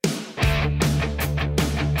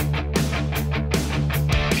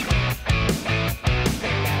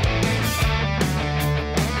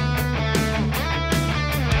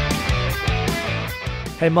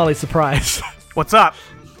Hey, Molly, surprise. What's up?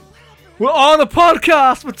 We're on a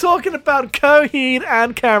podcast. We're talking about Coheed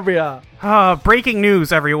and Cambria. Breaking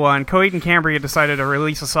news, everyone. Coheed and Cambria decided to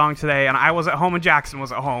release a song today, and I was at home and Jackson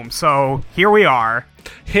was at home, so here we are.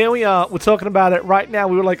 Here we are. We're talking about it right now.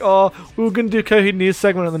 We were like, oh, we were going to do Coheed news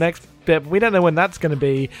segment in the next bit, but we don't know when that's going to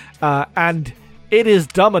be. And it is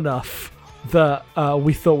dumb enough that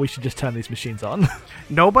we thought we should just turn these machines on.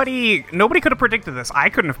 Nobody could have predicted this. I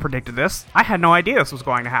couldn't have predicted this. I had no idea this was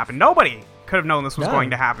going to happen. Nobody could have known this was going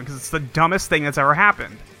to happen because it's the dumbest thing that's ever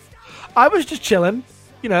happened. I was just chilling,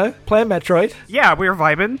 playing Metroid. Yeah, we were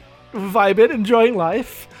vibing, enjoying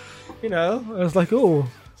life. I was like, oh,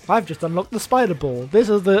 I've just unlocked the spider ball. This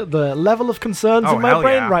is the level of concerns in my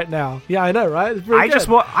brain right now. Yeah, I know, right? It's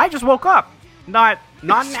I just woke up, not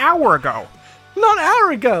an hour ago. Not an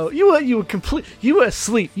hour ago. You were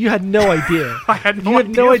asleep. You had no idea. I had no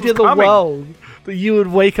idea the world that you would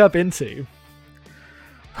wake up into.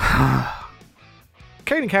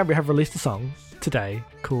 Coheed and Cambria have released a song today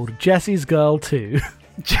called Jessie's Girl 2.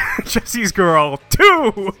 Jessie's Girl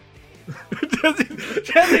 2!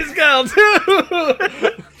 Jessie's Girl 2!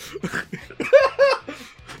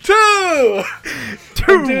 2!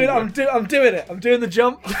 I'm doing it. I'm doing the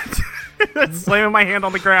jump. Slamming my hand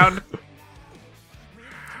on the ground.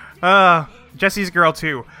 Jesse's Girl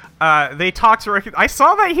 2. They talked to Rick. I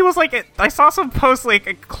saw that he was I saw some posts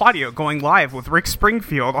Claudio going live with Rick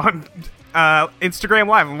Springfield on Instagram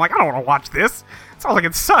Live. I'm like, I don't want to watch this. It sounds like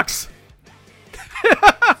it sucks.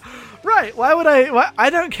 Right. Why would I?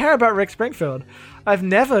 I don't care about Rick Springfield. I've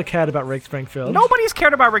never cared about Rick Springfield. Nobody's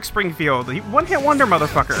cared about Rick Springfield. One-hit wonder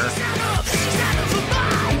motherfucker.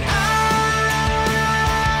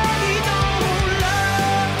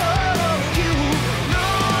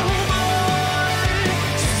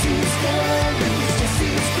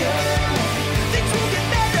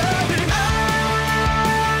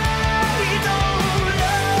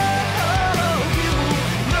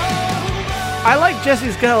 I like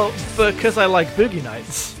Jesse's Girl because I like Boogie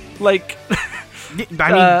Nights.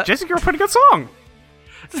 Jesse's Girl, pretty good song.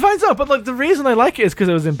 It's a fine song, but the reason I like it is because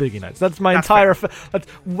it was in Boogie Nights. That's my entire. That's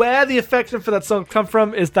where the affection for that song come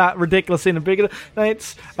from. Is that ridiculous scene in Boogie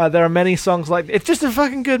Nights? There are many songs like it's just a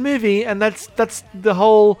fucking good movie, and that's the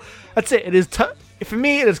whole. That's it. It is for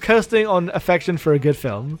me. It is coasting on affection for a good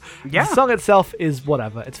film. Yeah. The song itself is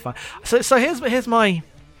whatever. It's fine. So here's my.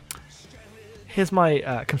 Here's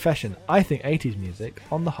my confession. I think 80s music,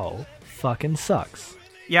 on the whole, fucking sucks.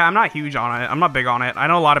 Yeah, I'm not huge on it. I'm not big on it. I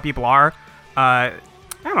know a lot of people are. I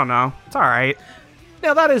don't know. It's alright.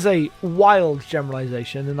 Now, that is a wild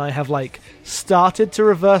generalization, and I have, started to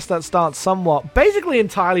reverse that stance somewhat, basically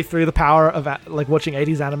entirely through the power of, watching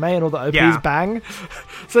 80s anime and all the OPs bang.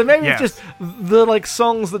 So maybe it's just the,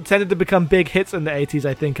 songs that tended to become big hits in the 80s,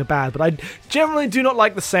 I think, are bad. But I generally do not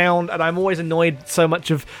like the sound, and I'm always annoyed so much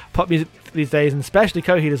of pop music these days, and especially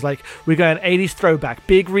Coheed is we're going 80s throwback,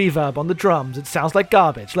 big reverb on the drums, it sounds like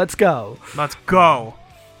garbage, let's go. Let's go.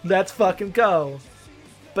 Let's fucking go.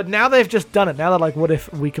 But now they've just done it. Now they're like, what if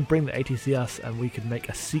we can bring the ATCS and we could make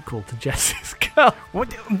a sequel to Jesse's Girl?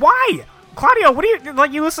 Why? Claudio, what do you,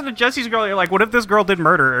 you listen to Jesse's Girl, you're like, what if this girl did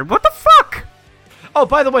murder? What the fuck? Oh,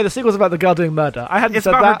 by the way, the sequel's about the girl doing murder. I hadn't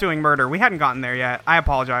said that. It's about her doing murder. We hadn't gotten there yet. I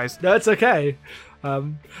apologize. No, it's okay.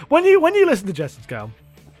 When you listen to Jesse's Girl,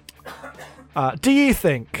 do you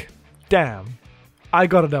think, damn, I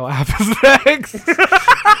gotta know what happens next?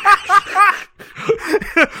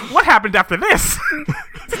 What happened after this?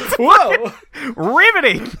 Whoa!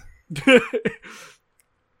 Riveting!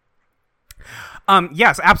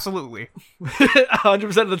 Yes, absolutely.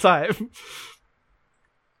 100% of the time.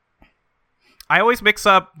 I always mix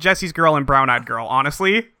up Jesse's Girl and Brown Eyed Girl,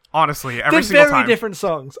 honestly, every single time. They're very different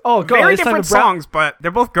songs. Oh, God. Very different songs, but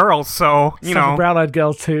they're both girls, so, you know. Brown Eyed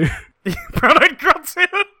Girl 2. Brown Eyed Girl 2?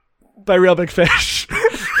 By Real Big Fish.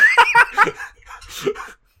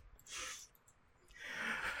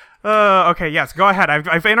 Okay, yes, go ahead.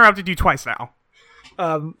 I've interrupted you twice now.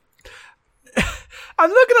 I'm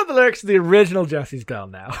looking at the lyrics of the original Jesse's Girl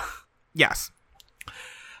now. Yes.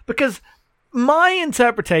 Because my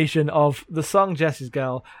interpretation of the song Jesse's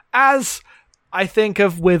Girl, as I think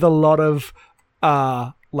of with a lot of,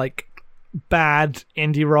 bad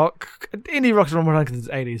indie rock. Indie rock's wrong because it's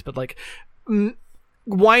 80s, but,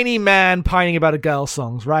 whiny man pining about a girl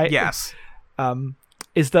songs, right? Yes.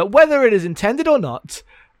 Is that whether it is intended or not,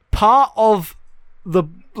 part of the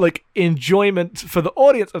enjoyment for the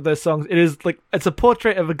audience of those songs, it is it's a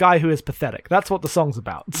portrait of a guy who is pathetic. That's what the song's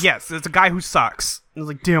about. Yes, it's a guy who sucks. It's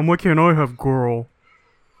like, damn, why can't I have girl?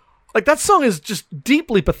 Like, that song is just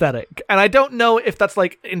deeply pathetic, and I don't know if that's,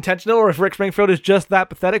 like, intentional or if Rick Springfield is just that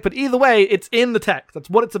pathetic, but either way, it's in the text. That's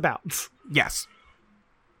what it's about. Yes.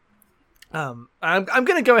 I'm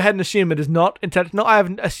going to go ahead and assume it is not intentional. I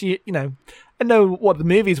haven't assumed, I know what the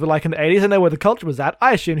movies were like in the 80s. I know where the culture was at.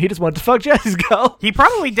 I assume he just wanted to fuck Jessie's girl. He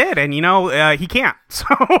probably did, and, he can't. So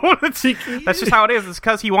that's just how it is. It's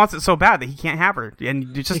because he wants it so bad that he can't have her.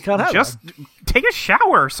 And you just take a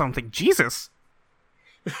shower or something. Jesus.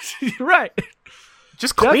 You're right.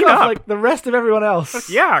 Just clean up. Like the rest of everyone else.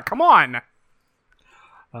 Yeah, come on.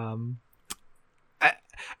 The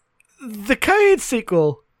Coheed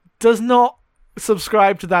sequel does not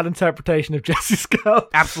subscribe to that interpretation of Jessie's girl.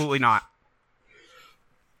 Absolutely not.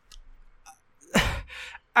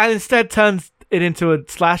 And instead turns it into a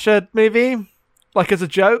slasher movie, like as a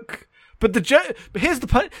joke. But here's the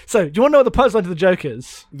punch. So, do you want to know what the punchline to the joke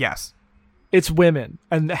is? Yes. It's women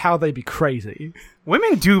and how they be crazy.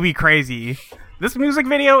 Women do be crazy. This music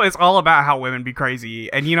video is all about how women be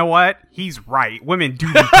crazy. And you know what? He's right. Women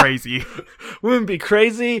do be crazy. Women be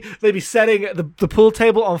crazy. They be setting the pool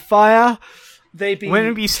table on fire.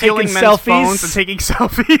 Women be stealing men's phones and taking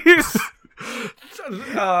selfies.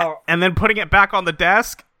 And then putting it back on the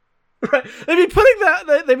desk. Right.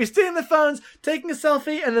 They'd be stealing their phones, taking a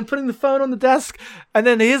selfie, and then putting the phone on the desk. And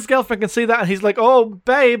then his girlfriend can see that, and he's like, "Oh,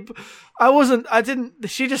 babe,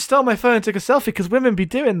 she just stole my phone and took a selfie," because women be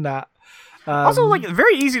doing that. Also, like,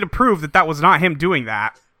 very easy to prove that was not him doing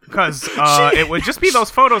that, because it would just be those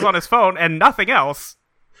photos on his phone and nothing else.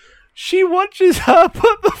 She watches her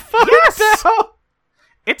put the phone down.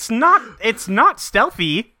 It's not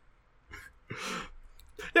stealthy.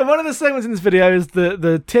 Yeah, one of the segments in this video is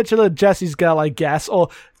the titular Jessie's girl, I guess, or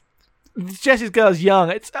Jessie's girl is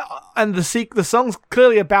young. And the song's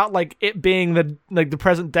clearly about like it being the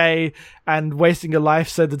present day and wasting your life.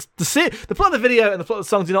 So the plot of the video and the plot of the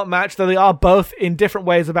song do not match, though they are both in different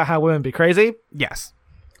ways about how women be crazy. Yes.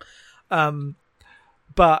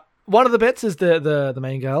 But one of the bits is the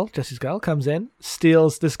main girl, Jessie's girl, comes in,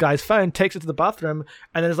 steals this guy's phone, takes it to the bathroom,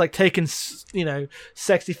 and then is like taking,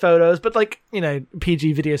 sexy photos, but like,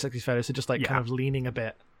 PG video sexy photos, so just like kind of leaning a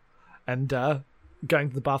bit and going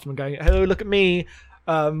to the bathroom and going, "Oh, look at me,"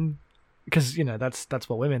 because that's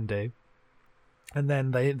what women do. And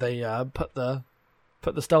then they put the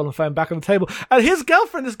stolen phone back on the table, and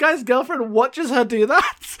this guy's girlfriend watches her do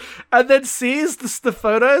that, and then sees the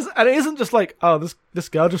photos, and it isn't just like, "Oh, this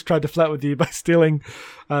girl just tried to flirt with you by stealing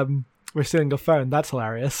your phone." That's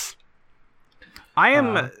hilarious.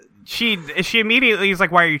 She immediately is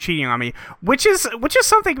like, "Why are you cheating on me?" Which is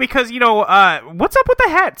something, because what's up with the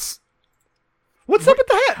hets? What's up with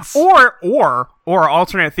the hets? Or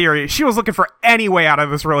alternate theory, she was looking for any way out of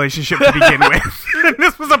this relationship to begin with. And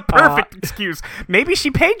this was a perfect excuse. Maybe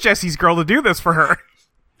she paid Jessie's girl to do this for her.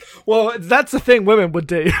 Well, that's the thing women would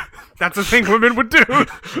do. That's the thing women would do.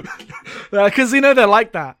 Because they're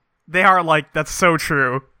like that. They are like, that's so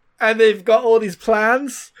true. And they've got all these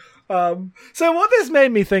plans. So what this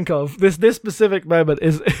made me think of, this specific moment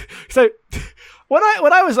is, so when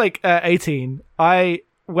I was like 18, I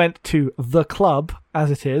went to the club, as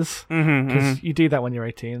it is, because you do that when you're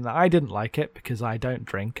 18. I didn't like it because I don't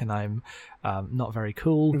drink and I'm not very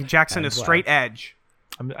cool. Jackson is straight edge.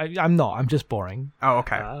 I'm not. I'm just boring. Oh,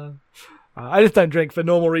 okay. I just don't drink for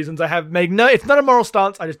normal reasons. It's not a moral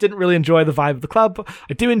stance. I just didn't really enjoy the vibe of the club.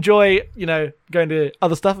 I do enjoy, going to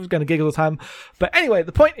other stuff. I was going to gigs all the time. But anyway,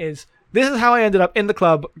 the point is, this is how I ended up in the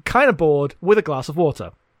club, kind of bored, with a glass of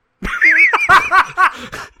water.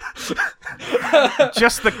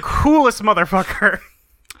 Just the coolest motherfucker.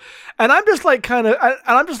 And I'm just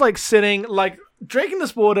like sitting, like drinking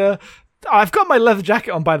this water. I've got my leather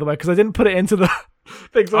jacket on, by the way, because I didn't put it into the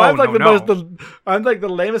thing. So I'm like I'm like the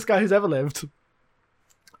lamest guy who's ever lived.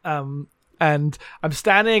 And I'm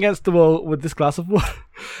standing against the wall with this glass of water,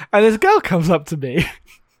 and this girl comes up to me.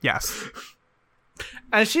 Yes.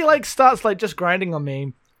 And she like starts like just grinding on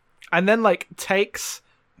me, and then like takes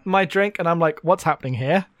my drink, and I'm like, "What's happening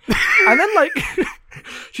here?" And then like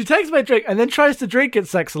she takes my drink and then tries to drink it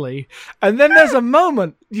sexily, and then there's a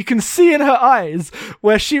moment you can see in her eyes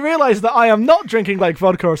where she realizes that I am not drinking like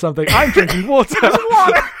vodka or something. I'm drinking water.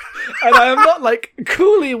 And I am not like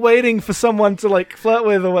coolly waiting for someone to like flirt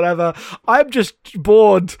with or whatever. I'm just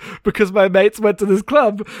bored because my mates went to this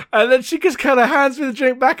club, and then she just kind of hands me the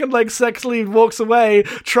drink back and like sexily walks away,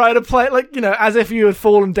 trying to play it like, as if you had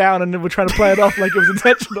fallen down and were trying to play it off like it was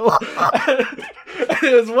intentional. And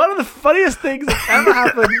it was one of the funniest things that ever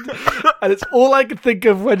happened, and it's all I could think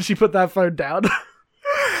of when she put that phone down.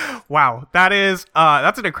 Wow, that's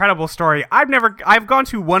an incredible story. I've gone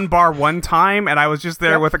to one bar one time, and I was just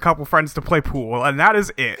there with a couple friends to play pool, and that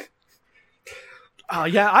is it. Oh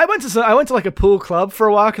yeah, I went to like a pool club for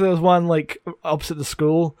a while because there was one like opposite the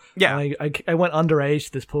school. Yeah, and I went underage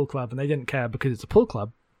to this pool club and they didn't care because it's a pool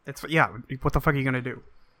club. What the fuck are you gonna do?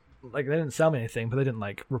 Like they didn't sell me anything, but they didn't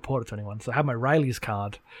like report it to anyone. So I had my Riley's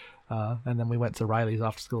card, and then we went to Riley's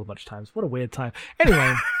after school a bunch of times. What a weird time.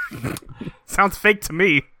 Anyway, sounds fake to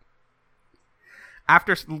me.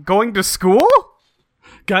 After going to school,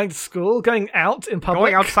 going out in public,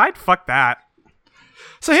 going outside, fuck that.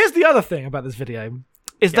 So here's the other thing about this video,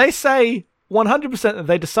 is they say 100% that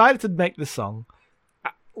they decided to make this song,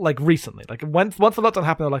 like, recently. Like, once the lockdown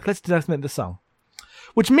happened, they're like, let's make this song.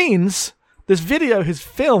 Which means this video is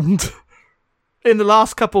filmed in the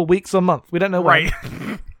last couple of weeks or month. We don't know when.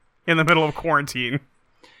 Right. In the middle of quarantine.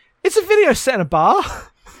 It's a video set in a bar.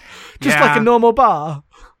 Just like a normal bar.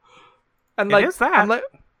 And like, it is that. I'm like,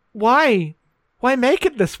 why? Why make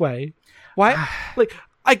it this way? Why? Like...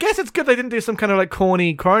 I guess it's good they didn't do some kind of like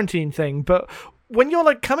corny quarantine thing, but when you're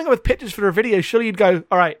like coming up with pictures for a video, surely you'd go,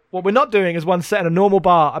 all right, what we're not doing is one set in a normal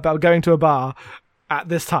bar about going to a bar at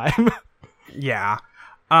this time. Yeah.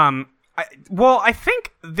 I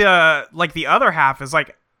think the other half is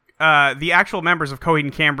like the actual members of Coheed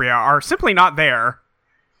and Cambria are simply not there.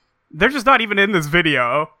 They're just not even in this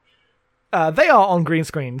video. They are on green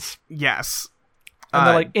screens. Yes. And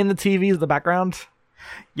they're like in the TVs in the background.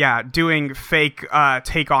 Yeah, doing fake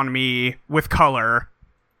Take On Me with color.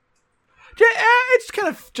 Yeah, it's kind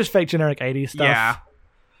of just fake generic 80s stuff. Yeah.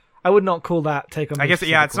 I would not call that Take On Me. I guess,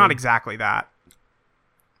 yeah, it's not exactly that.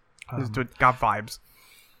 It's got vibes.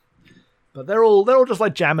 But they're all just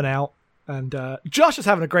like jamming out, and Josh is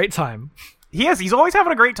having a great time. He is. He's always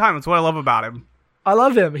having a great time. That's what I love about him. I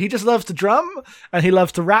love him. He just loves to drum, and he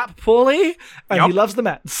loves to rap poorly, and he loves the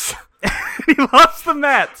Mets. He loves the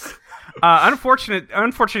Mets. Unfortunate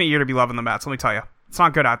year to be loving the Mets, let me tell you. It's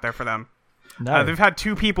not good out there for them. No. They've had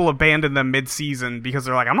 2 people abandon them mid-season because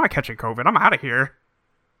they're like, I'm not catching COVID. I'm out of here.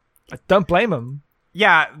 I don't blame them.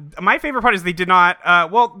 Yeah, my favorite part is they did not...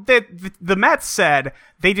 the Mets said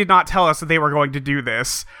they did not tell us that they were going to do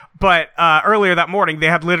this, but earlier that morning they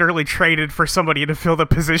had literally traded for somebody to fill the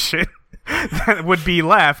position that would be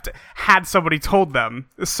left had somebody told them.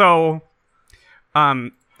 So...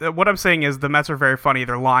 what I'm saying is the Mets are very funny.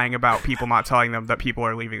 They're lying about people not telling them that people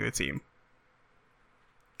are leaving the team.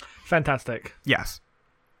 Fantastic. Yes.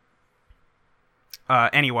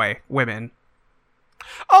 Anyway, women.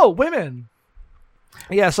 Oh, women!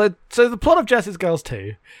 Yeah, so the plot of Jessie's Girls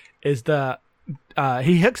 2 is that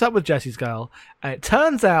he hooks up with Jessie's Girl, and it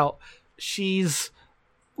turns out she's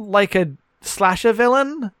like a slasher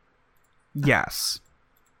villain. Yes.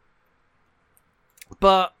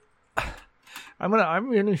 But... I'm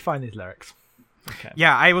gonna find these lyrics. Okay.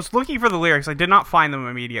 Yeah, I was looking for the lyrics. I did not find them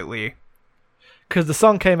immediately. Because the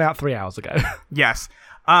song came out 3 hours ago. Yes.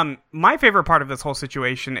 My favorite part of this whole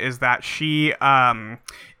situation is that she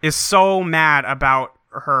is so mad about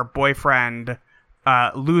her boyfriend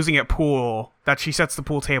losing at pool that she sets the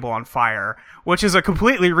pool table on fire, which is a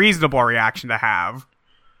completely reasonable reaction to have.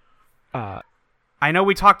 I know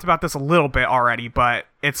we talked about this a little bit already, but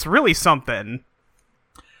it's really something.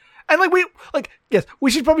 And yes,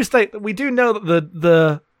 we should probably state that we do know that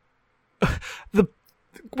the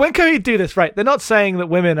when Coheed do this, right, they're not saying that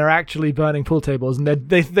women are actually burning pool tables, and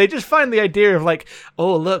they just find the idea of like,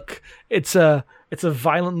 oh look, it's a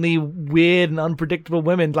violently weird and unpredictable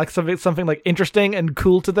women, like something like interesting and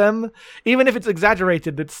cool to them. Even if it's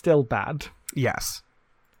exaggerated, it's still bad. Yes.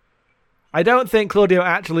 I don't think Claudio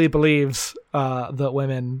actually believes that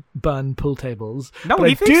women burn pool tables. No,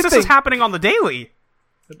 he thinks this is happening on the daily.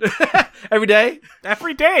 Every day?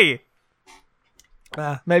 Every day.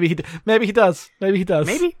 Maybe he does.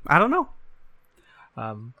 Maybe. I don't know.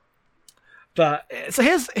 But so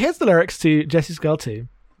here's the lyrics to Jessie's Girl 2.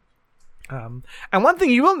 And one thing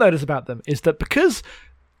you will notice about them is that because,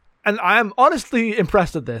 and I am honestly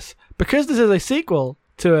impressed at this, because this is a sequel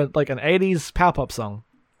to an 80s power pop song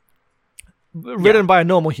written by a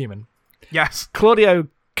normal human. Yes. Claudio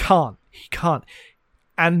can't. He can't.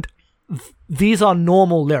 And these are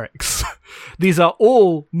normal lyrics. These are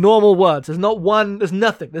all normal words. There's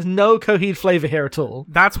nothing. There's no Coheed flavor here at all.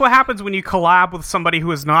 That's what happens when you collab with somebody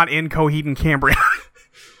who is not in Coheed and Cambria.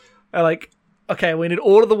 Okay, we need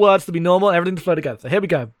all of the words to be normal and everything to flow together. So here we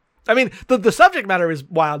go. I mean, the subject matter is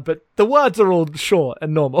wild, but the words are all short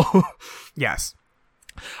and normal. Yes.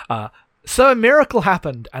 So a miracle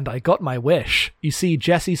happened, and I got my wish. You see,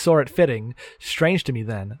 Jessie saw it fitting. Strange to me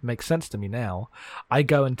then, makes sense to me now. I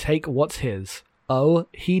go and take what's his. Oh,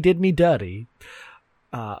 he did me dirty.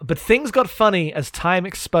 But things got funny as time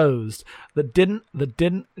exposed. That didn't,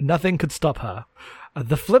 nothing could stop her.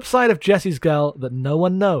 The flip side of Jessie's girl that no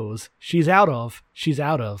one knows. She's out of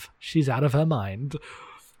her mind.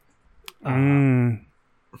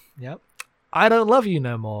 Yep. I don't love you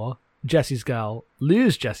no more. Jessie's girl,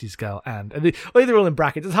 lose Jessie's girl, and they're all in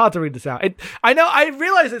brackets. It's hard to read this out. I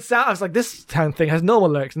realize it sounds. I was like, this thing has normal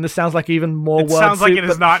lyrics, and this sounds like even more words. It sounds like it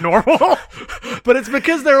is not normal. But it's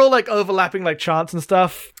because they're all like overlapping like chants and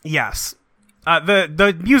stuff. Yes.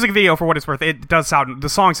 The music video, for what it's worth, it does sound. The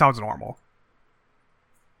song sounds normal.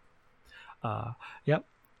 Yep.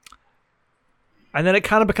 And then it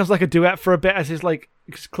kind of becomes like a duet for a bit, as he's like,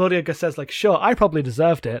 Claudio says like, sure, I probably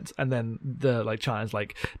deserved it, and then the like chant is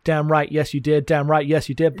like, damn right, yes you did, damn right, yes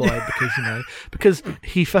you did, boy, because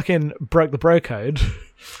he fucking broke the bro code.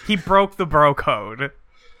 He broke the bro code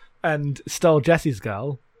and stole Jessie's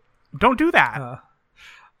girl. Don't do that.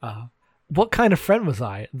 What kind of friend was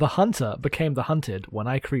I? The hunter became the hunted when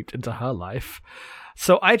I creeped into her life.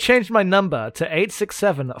 So I changed my number to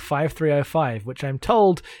 867-5305, which I'm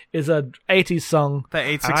told is a 80s song. The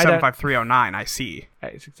 867-5309, I see.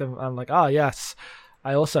 867. I'm like, oh yes.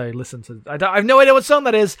 I also listen to. I have no idea what song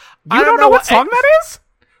that is. You don't know what song that is?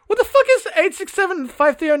 What the fuck is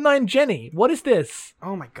 867-5309, Jenny? What is this?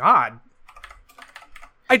 Oh my god.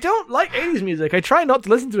 I don't like 80s music. I try not to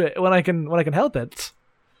listen to it when I can help it.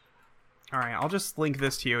 All right, I'll just link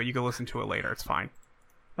this to you. You can listen to it later. It's fine.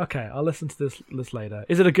 Okay, I'll listen to this later.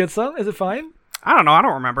 Is it a good song? Is it fine? I don't know. I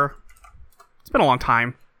don't remember. It's been a long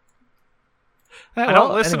time. I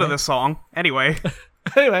don't listen to this song. Anyway.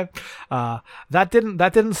 Anyway, that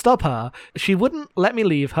didn't stop her. She wouldn't let me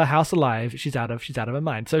leave her house alive. She's out of her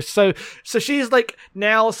mind. So she's like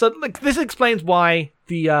now. So like this explains why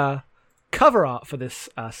the cover art for this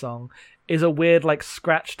song is a weird like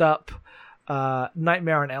scratched up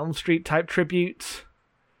Nightmare on Elm Street type tribute.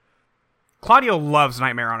 Claudio loves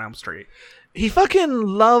Nightmare on Elm Street. He fucking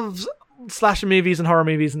loves slasher movies and horror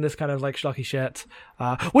movies and this kind of like schlocky shit,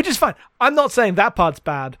 which is fine. I'm not saying that part's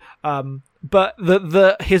bad, but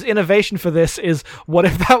his innovation for this is, what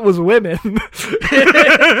if that was women?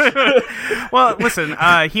 Well, listen,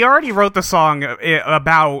 he already wrote the song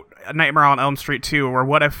about Nightmare on Elm Street 2, or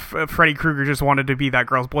what if Freddy Krueger just wanted to be that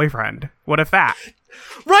girl's boyfriend? What if that?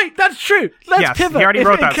 Right, that's true. Let's pivot. He already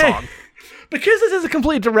wrote that song. Because this is a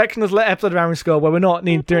completely directionless episode of Army Score where we're not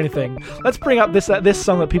needing to do anything, let's bring up this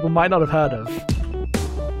song that people might not have heard of.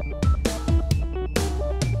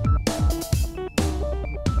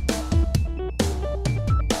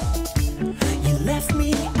 You left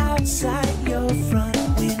me outside your front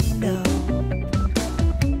window.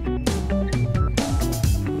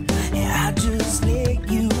 Yeah, I just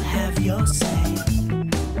let you have your say.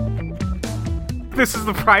 This is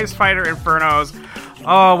the Prize Fighter Infernos.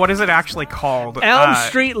 Oh, what is it actually called? Elm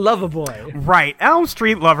Street Loverboy. Right, Elm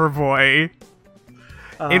Street Loverboy.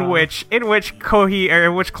 In which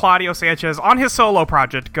Claudio Sanchez on his solo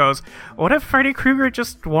project goes, what if Freddy Krueger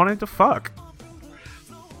just wanted to fuck?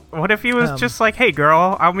 What if he was just like, hey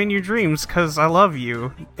girl, I'm in your dreams because I love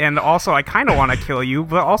you, and also I kind of want to kill you,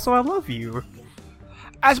 but also I love you.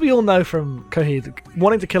 As we all know from Coheed,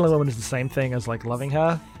 wanting to kill a woman is the same thing as like loving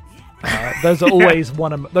her. Those are always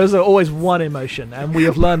one emotion, and we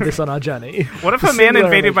have learned this on our journey. What if a man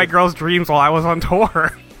invaded my girl's dreams while I was on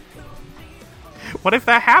tour? What if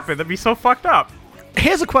that happened? That'd be so fucked up.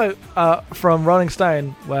 Here's a quote from Rolling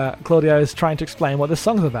Stone where Claudio is trying to explain what this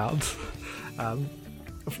song's about.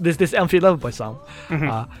 This Elm Street Loverboy song.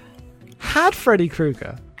 Mm-hmm. Had Freddy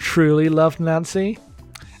Krueger truly loved Nancy?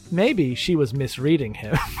 Maybe she was misreading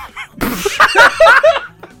him.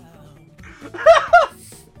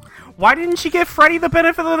 Why didn't she give Freddy the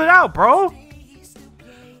benefit of the doubt, bro?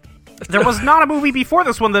 There was not a movie before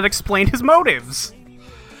this one that explained his motives.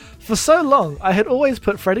 For so long, I had always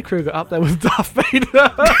put Freddy Krueger up there with Darth Vader.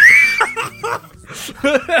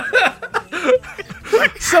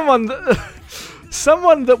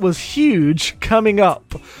 Someone that was huge coming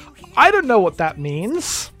up. I don't know what that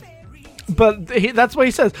means. But that's what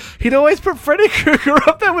he says. He'd always put Freddy Krueger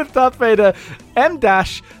up there with Darth Vader.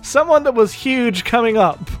 Someone that was huge coming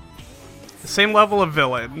up. Same level of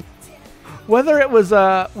villain. Whether it was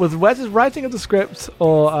Wes's writing of the script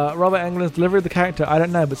or Robert Englund's delivery of the character, I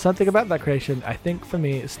don't know, but something about that creation, I think for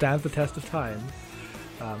me, stands the test of time.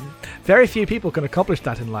 Very few people can accomplish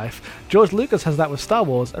that in life. George Lucas has that with Star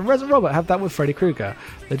Wars, and Rez and Robert have that with Freddy Krueger.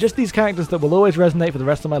 They're just these characters that will always resonate for the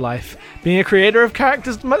rest of my life. Being a creator of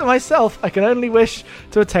characters myself, I can only wish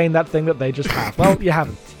to attain that thing that they just have. Well, you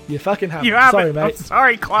haven't. You fucking haven't. You haven't. Sorry, mate. I'm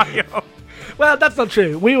sorry, Claudio. Well, that's not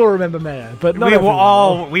true. We will remember Mayo, but not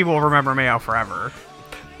we will remember Mayo forever.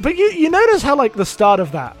 But you notice how like the start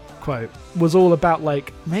of that quote was all about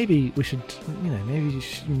like maybe we should,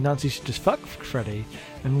 Nancy should just fuck Freddie,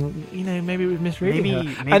 and maybe we've misreading her.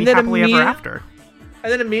 Maybe And then happily ever after.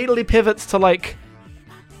 And then immediately pivots to like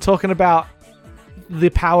talking about the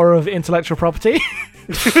power of intellectual property.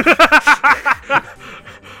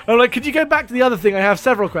 I'm like, could you go back to the other thing? I have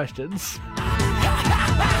several questions.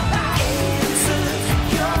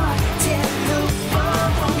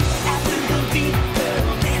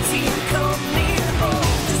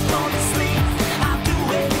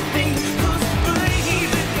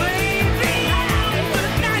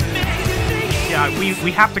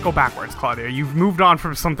 We have to go backwards, Claudia. You've moved on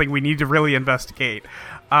from something we need to really investigate.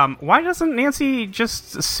 Why doesn't Nancy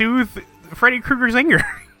just soothe Freddy Krueger's anger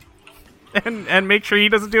and make sure he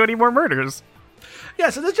doesn't do any more murders? Yeah,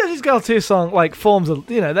 so this Jessie's Girl 2 song like forms a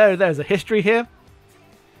there's a history here.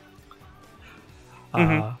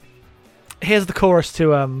 Here's the chorus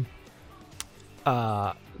to Elm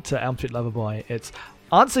Street Loverboy. It's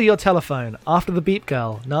answer your telephone after the beep,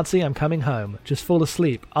 girl. Nancy, I'm coming home. Just fall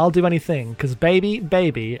asleep. I'll do anything, cause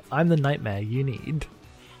baby, I'm the nightmare you need.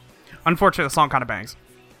 Unfortunately, the song kind of bangs.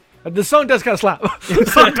 The song does kind of slap. The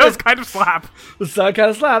song does kind of slap. The song kind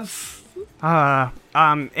of slaps. And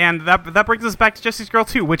that brings us back to Jessie's Girl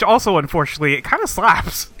 2, which also, unfortunately, it kind of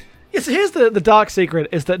slaps. Yeah, so here's the dark secret,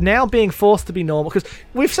 is that now being forced to be normal, because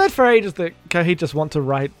we've said for ages that Coheed just want to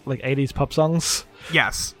write like 80s pop songs.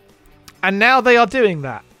 Yes. And now they are doing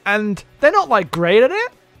that. And they're not like great at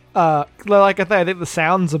it. Like I think the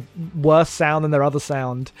sound's a worse sound than their other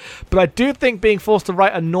sound. But I do think being forced to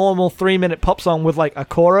write a normal 3-minute pop song with like a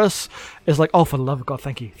chorus is like, oh, for the love of God,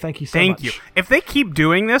 thank you so much. Thank you. If they keep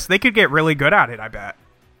doing this, they could get really good at it, I bet.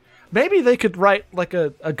 Maybe they could write like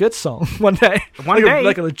a good song one day.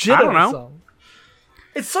 Like a legitimate song.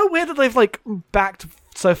 It's so weird that they've like backed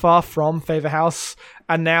so far from Favor House,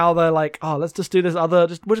 and now they're like, oh, let's just do this other.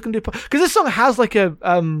 We're just gonna do because this song has like a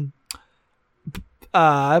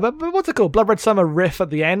what's it called? Blood Red Summer riff at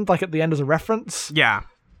the end, like at the end as a reference. Yeah.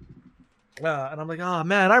 And I'm like, oh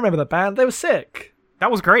man, I remember that band. They were sick.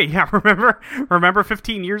 That was great. Yeah, remember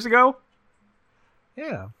 15 years ago?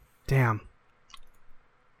 Yeah. Damn.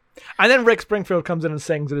 And then Rick Springfield comes in and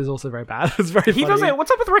sings. It is also very bad. It's very. He funny. doesn't.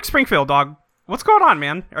 What's up with Rick Springfield, dog? What's going on,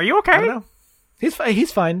 man? Are you okay? I don't know. He's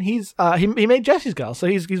fine. He's he made Jessie's Girl, so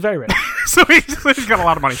he's very rich. So he's got a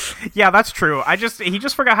lot of money. Yeah, that's true. He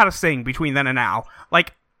just forgot how to sing between then and now.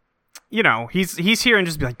 Like, he's here and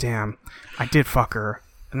just be like, damn, I did fuck her,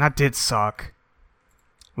 and that did suck.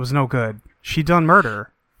 It was no good. She done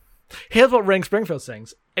murder. Here's what Rick Springfield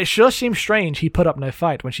sings. It sure seemed strange he put up no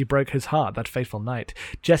fight when she broke his heart that fateful night.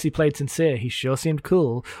 Jessie played sincere, he sure seemed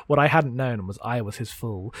cool. What I hadn't known was I was his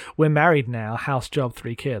fool. We're married now, house job,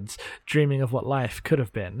 3 kids. Dreaming of what life could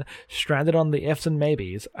have been. Stranded on the ifs and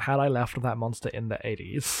maybes, had I left that monster in the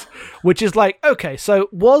 80s. Which is like, okay, so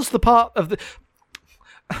was the part of the...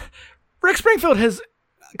 Rick Springfield has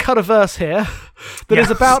cut a verse here that is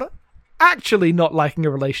about actually not liking a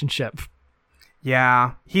relationship.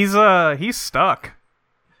 Yeah, he's stuck.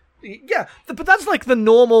 Yeah, but that's like the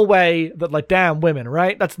normal way that, like, damn women,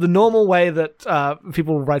 right? That's the normal way that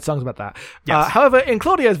people write songs about that. Yes. However, in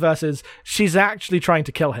Claudio's verses, she's actually trying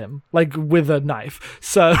to kill him, like, with a knife.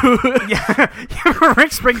 So... yeah, for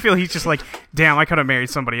Rick Springfield, he's just like, damn, I could have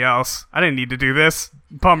married somebody else. I didn't need to do this.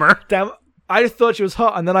 Bummer. Damn, I just thought she was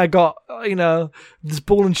hot, and then I got, this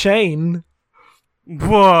ball and chain.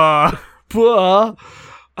 Whoa. Whoa.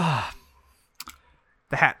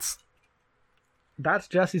 The hats. That's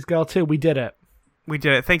Jessie's Girl 2. We did it. We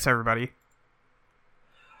did it. Thanks, everybody.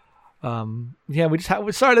 Yeah, we just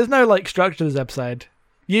have... Sorry, there's no, like, structure to this episode.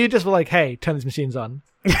 You just were like, hey, turn these machines on.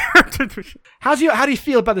 How do you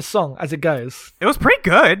feel about this song as it goes? It was pretty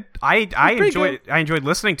good. I enjoyed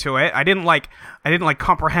listening to it. I didn't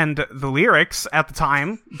comprehend the lyrics at the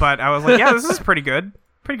time, but I was like, yeah, this is pretty good.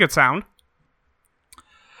 Pretty good sound.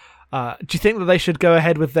 Do you think that they should go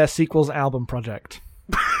ahead with their sequels album project?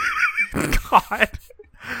 God.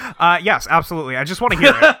 Yes, absolutely. I just want to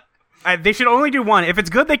hear it. They should only do one. If it's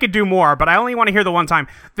good, they could do more, but I only want to hear the one time.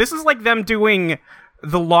 This is like them doing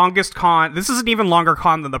the longest con. This is an even longer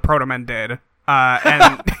con than the Proto Men did.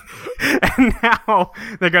 And now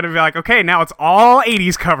they're going to be like, okay, now it's all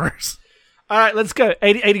 80s covers. All right, let's go.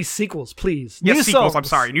 80s sequels, please. Yes, new sequels. songs. I'm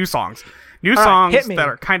sorry, new songs. New all songs right, that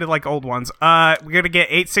are kind of like old ones. We're going to get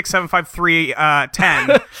 8, 6, 7, 5, 3, 10.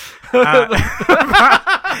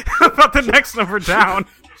 About the next number down.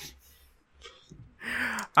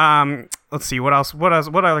 Let's see, what else? What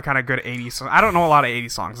other kind of good 80s songs? I don't know a lot of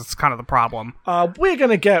 80s songs. It's kind of the problem. We're going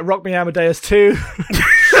to get Rock Me Amadeus 2.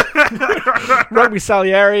 Rock Me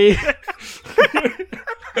Salieri.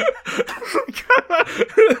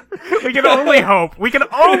 We can only hope. We can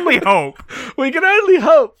only hope. We can only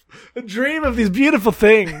hope and dream of these beautiful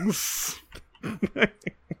things.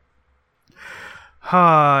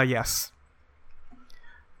 Yes.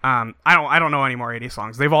 I don't know any more 80s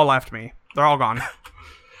songs. They've all left me. They're all gone.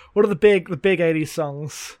 What are the big 80s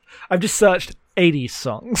songs? I've just searched 80s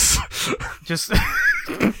songs. Just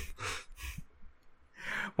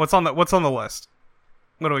What's on the list?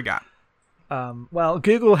 What do we got? Well,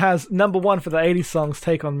 Google has number 1 for the 80s songs,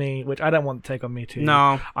 Take On Me, which I don't want Take On Me too.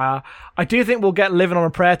 No. I do think we'll get Living on a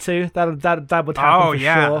Prayer too. That would happen for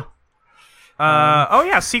sure.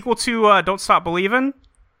 Sequel to Don't Stop Believin'.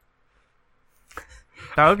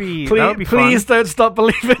 That would be fun. Please don't stop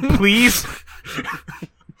believing. Please.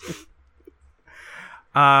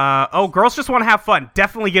 Girls Just Want to Have Fun.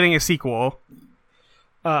 Definitely getting a sequel.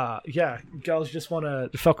 Yeah, girls just want to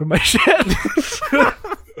fuck with my shit.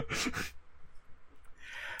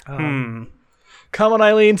 Come on,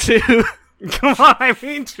 Eileen too. Come on,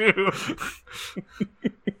 Eileen too.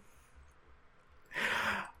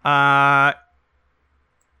 Yeah,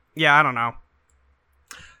 I don't know.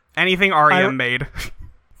 Anything REM made.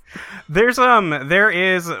 There is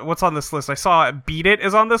what's on this list. I saw Beat It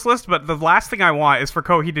is on this list, but the last thing I want is for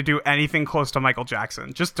Coheed to do anything close to Michael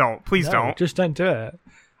Jackson. Just don't. Please don't. Just don't do it.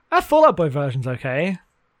 That Fall Out Boy version's okay.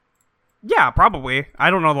 Yeah, probably.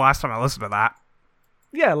 I don't know the last time I listened to that.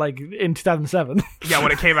 Yeah, like in 2007. Yeah,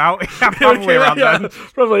 when it came out. Yeah, probably around then.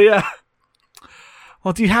 Probably, yeah.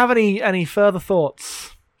 Well, do you have any further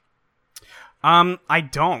thoughts? I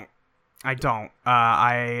don't.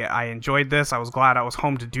 I enjoyed this. I was glad I was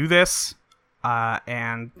home to do this.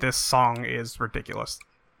 And this song is ridiculous.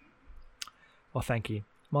 Well, thank you.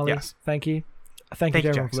 Molly, yes. Thank you. Thank you to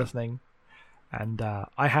everyone Jackson. for listening. And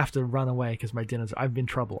I have to run away because my dinner's... I'm in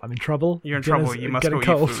trouble. You're in trouble. You must go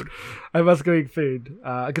cold. eat food. I must go eat food.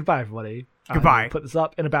 Goodbye, everybody. Goodbye. I'll put this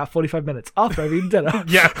up in about 45 minutes after I've eaten dinner.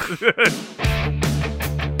 Yeah.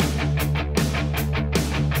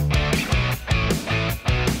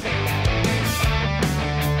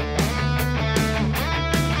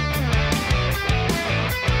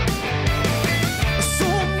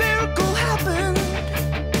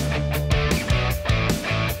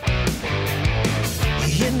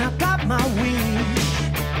 I got my wish.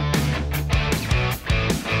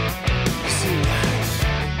 See,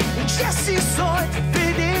 Jessie saw it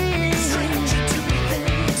fitting. Stranger to me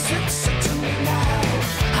then, sister to me now.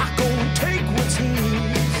 I go and take what's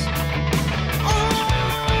his.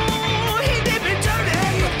 Oh, he did me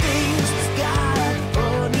dirty. Things that's got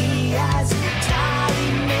funny eyes,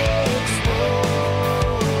 tiny makes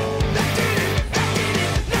That did it,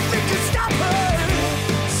 nothing could stop her.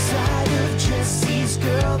 Side of Jessie's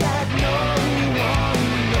girl that no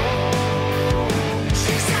one knows.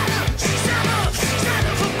 She's out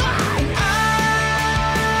of her mind. I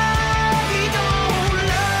don't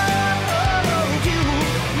love you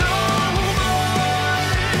no more.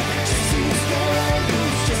 Jesse's girl,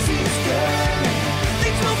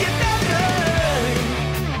 things will get better.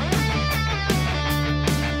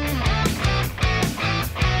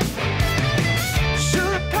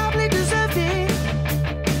 Sure, probably deserved it.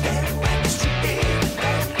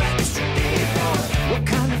 What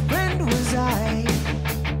kind of friend was I?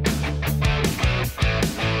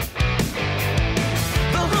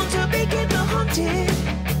 The hunter became the hunted.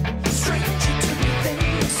 Stranger to me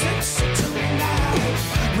then, sister to me now.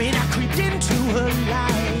 When I creeped into her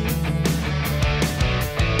life.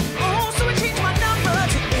 Oh, so I changed my number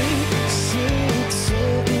to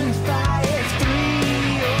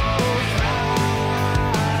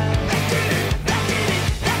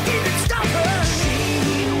 8675305. That didn't stop her.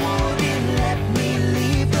 She wouldn't let me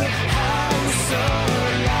leave the house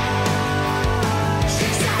alive.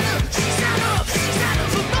 She's out of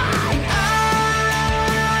her mind.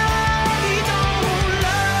 I don't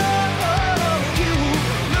love you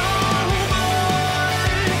no more.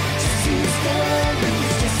 Jesse's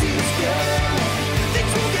girl,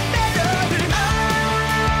 things will get better.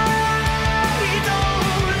 I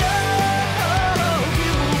don't love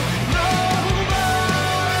you no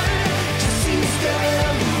more. Jesse's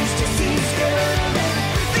girl,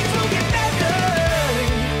 things will get better.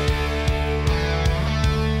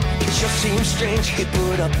 It just seems strange he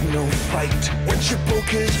put up no fight when she broke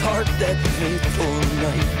his heart that fateful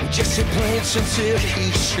night. Jesse played sincere,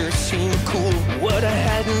 he sure seemed cool. What I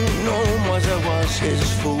hadn't known was I was his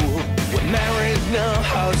fool. We're married now,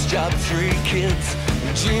 house, job, 3 kids,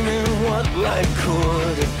 dreaming what life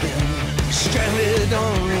could have been. Stranded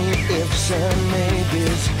on the ifs and